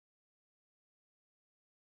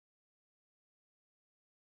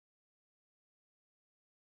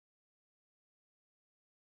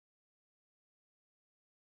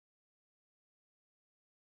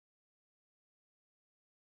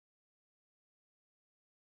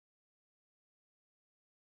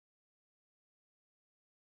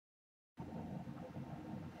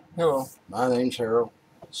Hello, my name's Harold,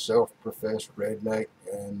 self-professed redneck,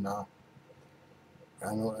 and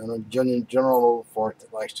I'm a general old fart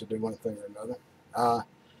that likes to do one thing or another. Uh,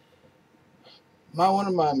 one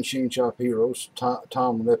of my machine shop heroes,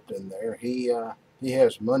 Tom Lipton, he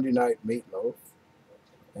has Monday Night Meatloaf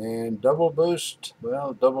and Double Boost.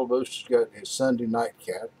 Well, Double Boost's got his Sunday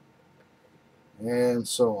Nightcap and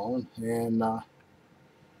so on, and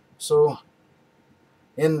so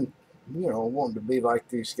in wanting to be like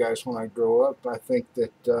these guys when I grow up, I think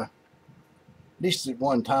that. At least at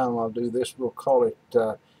one time I'll do this. We'll call it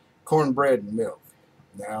cornbread and milk.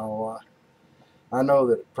 Now, I know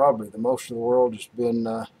that probably the most of the world has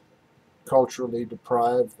been culturally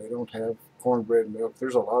deprived. They don't have cornbread and milk.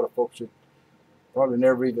 There's a lot of folks that probably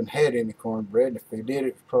never even had any cornbread. If they did,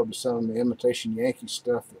 it was probably some of the imitation Yankee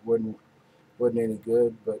stuff that wasn't any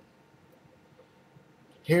good. But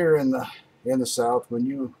here in the South, when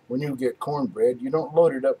you get cornbread, you don't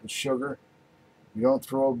load it up with sugar. You don't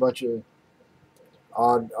throw a bunch of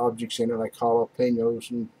odd objects in it like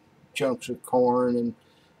jalapenos and chunks of corn and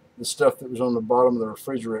the stuff that was on the bottom of the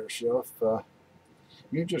refrigerator shelf.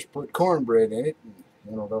 You just put cornbread in it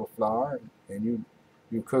and a little flour, and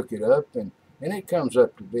you cook it up, and it comes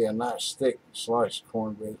up to be a nice thick slice of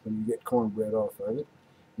cornbread when you get cornbread off of it,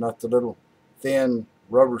 not the little thin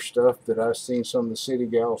rubber stuff that I've seen some of the city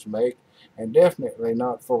gals make, and definitely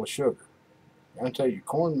not full of sugar. I tell you,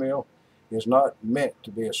 cornmeal is not meant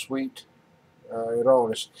to be a sweet at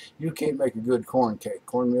all. You can't make a good corn cake.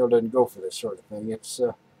 Cornmeal doesn't go for this sort of thing. It's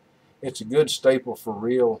a good staple for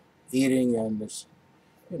real eating, and it's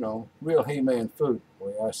real he-man food the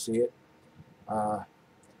way I see it. Uh,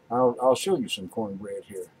 I'll show you some cornbread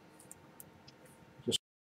here. Just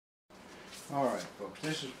all right, folks.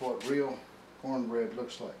 This is what real cornbread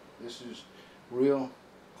looks like. This is real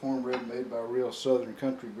cornbread made by a real Southern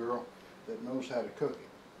country girl that knows how to cook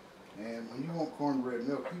it. And when you want cornbread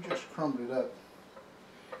milk, you just crumble it up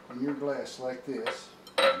in your glass like this.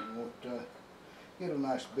 You want get a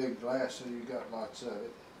nice big glass so you got lots of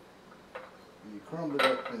it. And you crumble it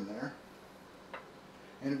up in there.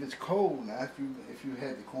 And if it's cold now, if you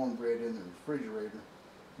had the cornbread in the refrigerator,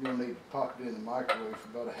 you'll need to pop it in the microwave for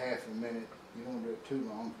about a half a minute. You don't want to do it too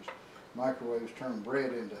long because microwaves turn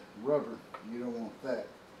bread into rubber. You don't want that.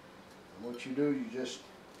 And what you do, you just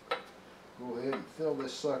go ahead and fill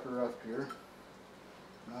this sucker up here.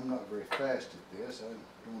 And I'm not very fast at this. I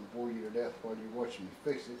don't want to bore you to death while you're watching me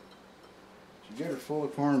fix it. So you get her full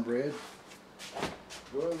of cornbread.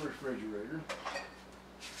 Go to the refrigerator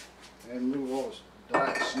and move all this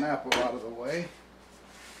Diet Snapple out of the way.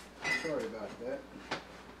 Sorry about that.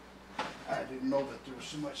 I didn't know that there was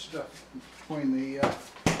so much stuff between the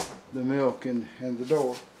milk and the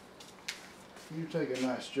door. You take a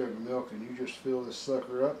nice jug of milk and you just fill this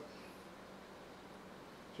sucker up,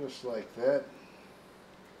 just like that.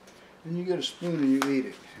 And you get a spoon and you eat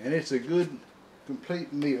it. And it's a good,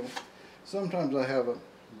 complete meal. Sometimes I have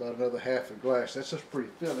about another half a glass. That's just pretty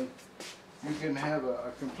filling. You can have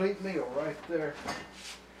a complete meal right there,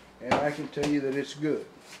 and I can tell you that it's good.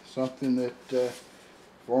 Something that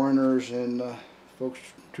foreigners and folks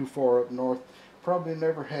too far up north probably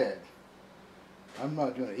never had. I'm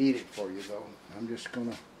not going to eat it for you though. I'm just going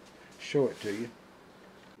to show it to you.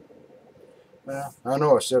 Well, I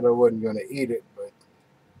know I said I wasn't going to eat it, but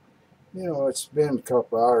it's been a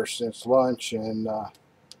couple hours since lunch, and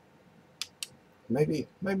maybe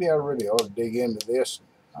I really ought to dig into this.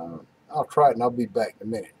 I'll try it and I'll be back in a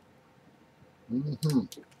minute.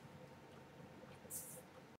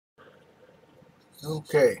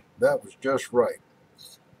 Okay, that was just right.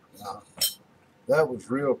 Now, that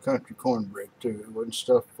was real country cornbread too. It wasn't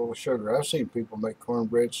stuffed full of sugar. I've seen people make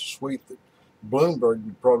cornbread so sweet that Bloomberg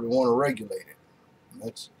would probably want to regulate it.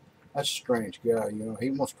 That's a strange guy.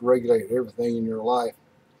 He wants to regulate everything in your life.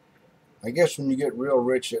 I guess when you get real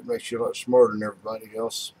rich, it makes you a lot smarter than everybody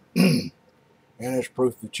else. And it's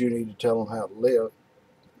proof that you need to tell them how to live.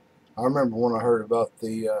 I remember when I heard about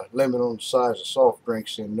the limit on the size of soft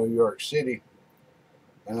drinks in New York City,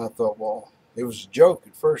 and I thought, well, it was a joke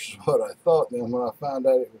at first, is what I thought. And then when I found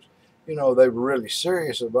out it was, they were really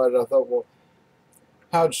serious about it, I thought, well,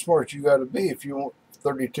 how smart you got to be if you want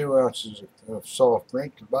 32 ounces of soft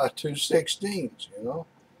drink to buy two 16s,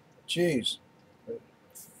 Jeez,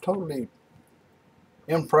 totally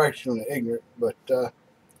impractical and ignorant. But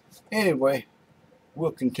anyway,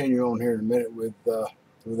 we'll continue on here in a minute with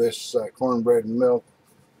this cornbread and milk.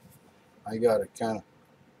 I got to kind of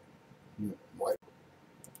wipe.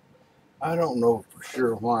 I don't know for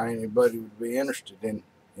sure why anybody would be interested in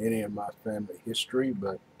any of my family history,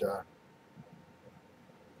 but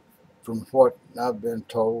from what I've been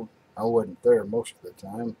told, I wasn't there most of the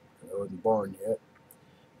time. I wasn't born yet.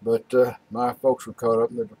 But my folks were caught up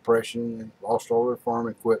in the Depression and lost all their farm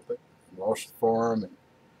equipment, lost the farm, and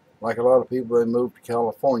like a lot of people, they moved to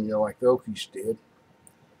California like the Okies did.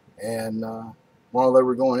 And while they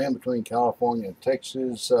were going in between California and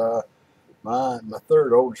Texas, my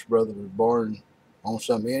third oldest brother was born on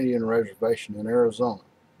some Indian reservation in Arizona.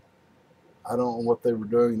 I don't know what they were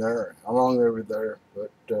doing there, how long they were there,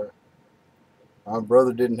 but my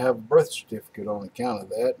brother didn't have a birth certificate on account of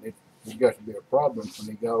that. It got to be a problem when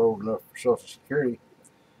he got old enough for Social Security.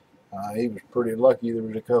 He was pretty lucky. There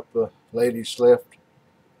was a couple of ladies left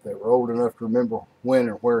that were old enough to remember when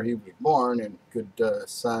or where he was born and could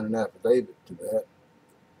sign an affidavit to that.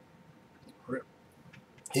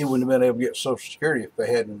 He wouldn't have been able to get Social Security if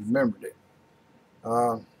they hadn't remembered it.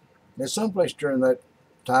 And someplace during that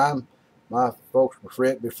time, my folks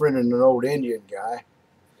were befriending an old Indian guy.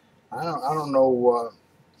 I don't know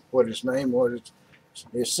what his name was.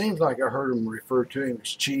 It seems like I heard him refer to him as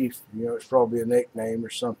Chief. You know, it's probably a nickname or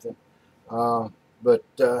something. But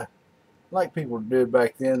like people did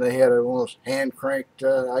back then, they had one of those hand-cranked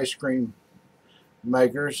ice cream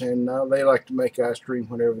makers, and they liked to make ice cream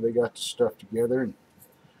whenever they got the stuff together. And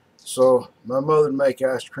so my mother would make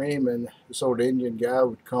ice cream, and this old Indian guy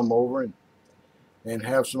would come over and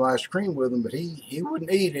have some ice cream with him, but he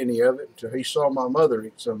wouldn't eat any of it until he saw my mother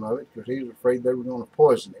eat some of it, because he was afraid they were going to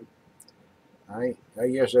poison him. I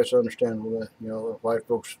guess that's understandable, you know, white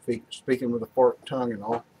folks speaking with a forked tongue and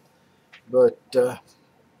all. But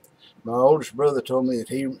my oldest brother told me that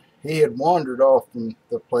he had wandered off from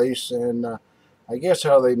the place, and I guess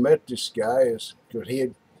how they met this guy is because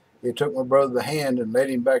he took my brother the hand and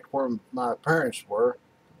led him back to where my parents were,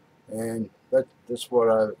 and that's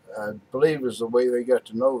what I believe is the way they got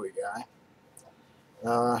to know the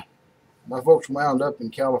guy. My folks wound up in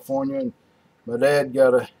California, and my dad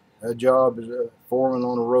got a job as a foreman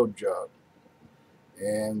on a road job,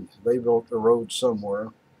 and they built the road somewhere,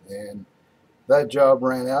 and that job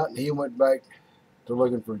ran out, and he went back to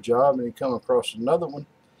looking for a job, and he come across another one.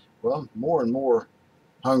 Well, more and more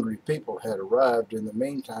hungry people had arrived in the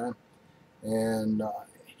meantime, and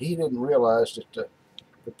he didn't realize that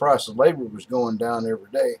the price of labor was going down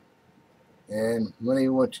every day. And when he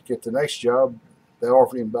went to get the next job, they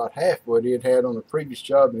offered him about half what he had on the previous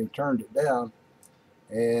job, and he turned it down.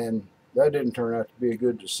 And that didn't turn out to be a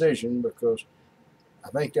good decision, because I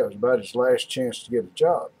think that was about his last chance to get a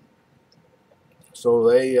job. So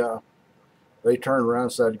they turned around and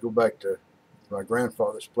decided to go back to my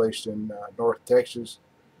grandfather's place in North Texas.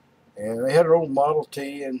 And they had an old Model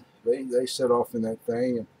T, and they set off in that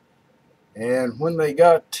thing. And when they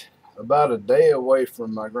got about a day away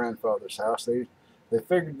from my grandfather's house, they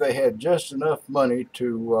figured they had just enough money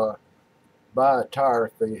to buy a tire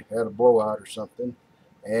if they had a blowout or something,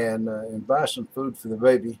 and buy some food for the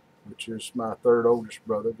baby, which is my third oldest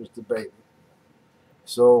brother, was the baby.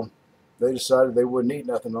 So they decided they wouldn't eat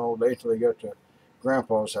nothing all day until they got to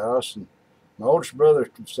Grandpa's house. And my oldest brother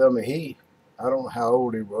could tell me I don't know how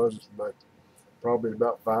old he was, but probably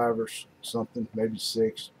about 5 or something, maybe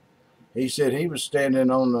 6. He said he was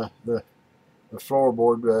standing on the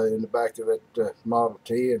floorboard in the back of that Model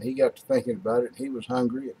T, and he got to thinking about it. He was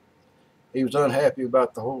hungry, and he was unhappy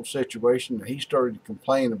about the whole situation, and he started to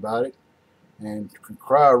complain about it and could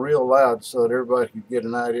cry real loud so that everybody could get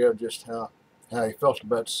an idea of just how he felt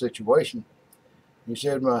about the situation. He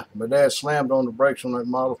said my dad slammed on the brakes on that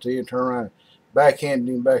Model T and turned around and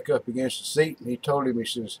backhanded him back up against the seat, and he told him, he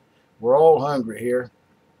says, "We're all hungry here,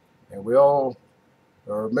 and we all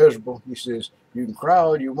are miserable." He says, "You can cry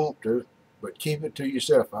all you want to, but keep it to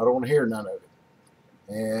yourself. I don't want to hear none of it."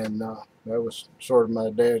 And that was sort of my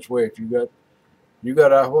dad's way. If you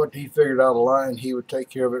got out what he figured out a line, he would take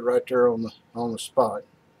care of it right there on the spot.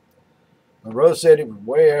 My brother said it was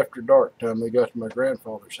way after dark time they got to my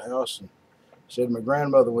grandfather's house, and said my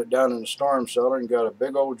grandmother went down in the storm cellar and got a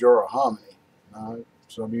big old jar of hominy.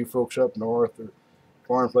 Some of you folks up north or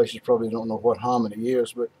foreign places probably don't know what hominy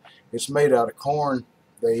is, but it's made out of corn.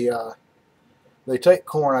 They take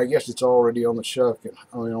corn, I guess it's already on the shuck,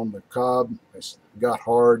 on the cob. It's got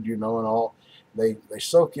hard, you know, and all. They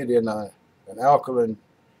soak it in an alkaline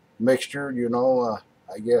mixture, you know,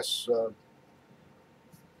 I guess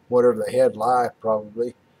whatever they had, lye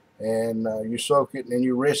probably. And you soak it and then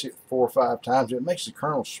you rinse it 4 or 5 times. It makes the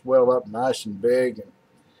kernels swell up nice and big, and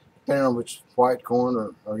depending on which white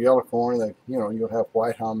corn or yellow corn, you'll have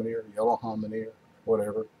white hominy or yellow hominy or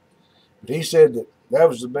whatever. But he said that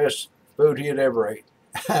was the best food he had ever ate.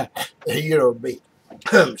 You know,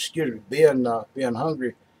 excuse me, being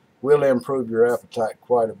hungry will improve your appetite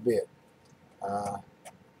quite a bit.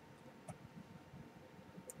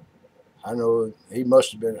 I know he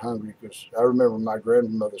must have been hungry because I remember my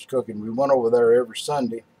grandmother's cooking. We went over there every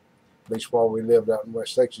Sunday, at least while we lived out in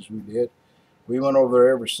West Texas. We did. We went over there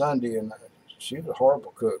every Sunday, and she was a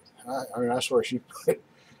horrible cook. I mean, I swear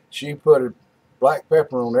she put a black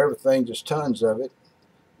pepper on everything, just tons of it.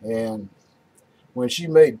 And when she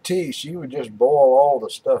made tea, she would just boil all the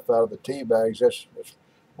stuff out of the tea bags. That's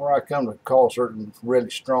where I come to call certain really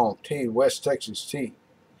strong tea West Texas tea,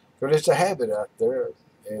 because it's a habit out there.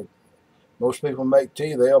 And most people make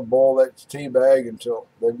tea, they'll boil that tea bag until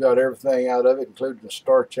they've got everything out of it, including the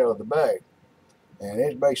starch out of the bag. And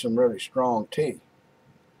it makes some really strong tea.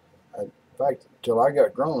 In fact, until I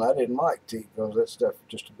got grown, I didn't like tea because that stuff was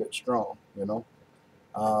just a bit strong, you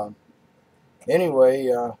know. Anyway,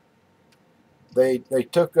 they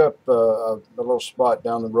took up a little spot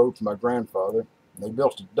down the road from my grandfather. And they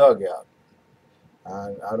built a dugout.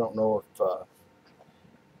 I don't know if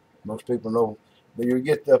most people know, but you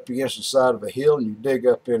get up against the side of a hill and you dig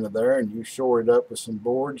up into there and you shore it up with some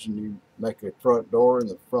boards and you make a front door and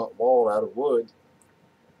the front wall out of wood.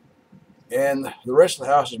 And the rest of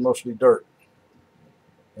the house is mostly dirt.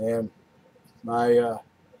 And my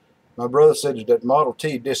brother said that Model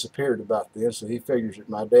T disappeared about then, so he figures that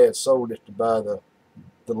my dad sold it to buy the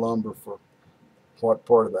lumber for what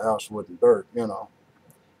part of the house wasn't dirt, you know.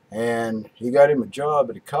 And he got him a job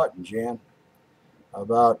at a cotton gin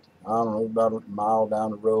about, I don't know, about a mile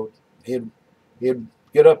down the road. He'd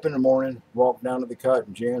get up in the morning, walk down to the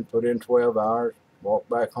cotton gin, put in 12 hours, walk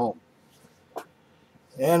back home.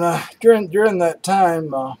 And during that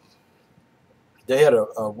time, they had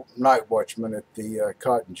a night watchman at the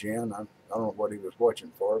cotton gin. I don't know what he was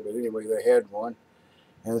watching for, but anyway, they had one.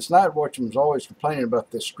 And this night watchman was always complaining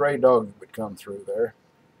about this stray dog that would come through there.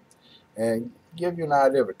 And give you an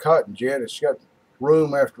idea of a cotton gin, it's got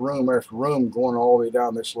room after room after room going all the way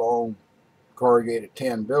down this long corrugated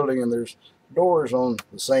tin building, and there's doors on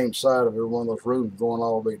the same side of every one of those rooms going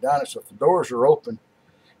all the way down it. So if the doors are open,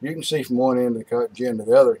 you can see from one end of the cotton gin to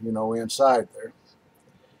the other, you know, inside there.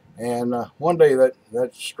 And one day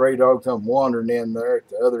that stray dog come wandering in there at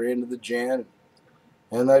the other end of the gin,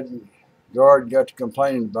 and that guard got to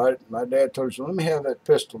complaining about it. My dad told him, "Let me have that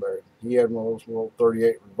pistol there." He had one of those little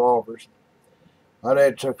 38 revolvers. My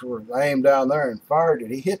dad took aim down there and fired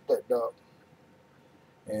it. He hit that dog.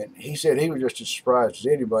 And he said he was just as surprised as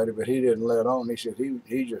anybody, but he didn't let on. He said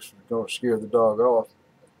he just was going to scare the dog off.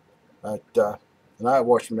 But the night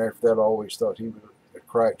watchman after that always thought he was a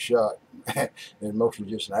crack shot. It was mostly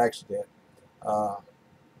just an accident.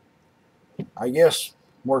 I guess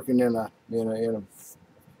working in a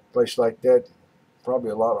place like that,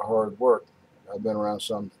 probably a lot of hard work. I've been around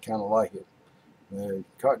some kind of like it. The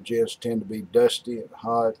cotton gins tend to be dusty and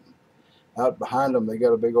hot. Out behind them, they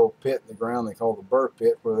got a big old pit in the ground they call the burr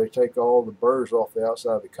pit, where they take all the burrs off the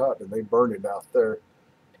outside of the cotton and they burn it out there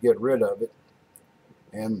to get rid of it.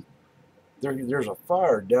 And there's a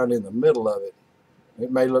fire down in the middle of it.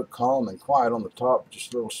 It may look calm and quiet on the top,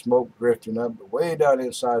 just a little smoke drifting up, but way down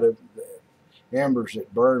inside of the embers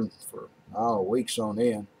that burn for, I don't know, weeks on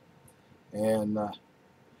end. And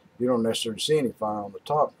you don't necessarily see any fire on the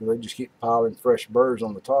top because they just keep piling fresh burrs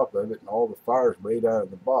on the top of it, and all the fire's way down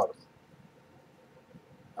at the bottom.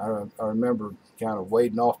 I remember kind of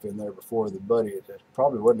wading off in there before the buddy. It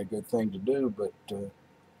probably wasn't a good thing to do, but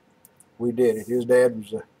we did it. His dad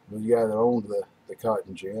was the guy that owned the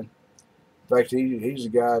cotton gin. In fact, he's the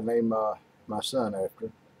guy I named my son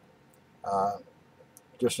after,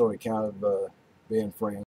 just on account of being friends.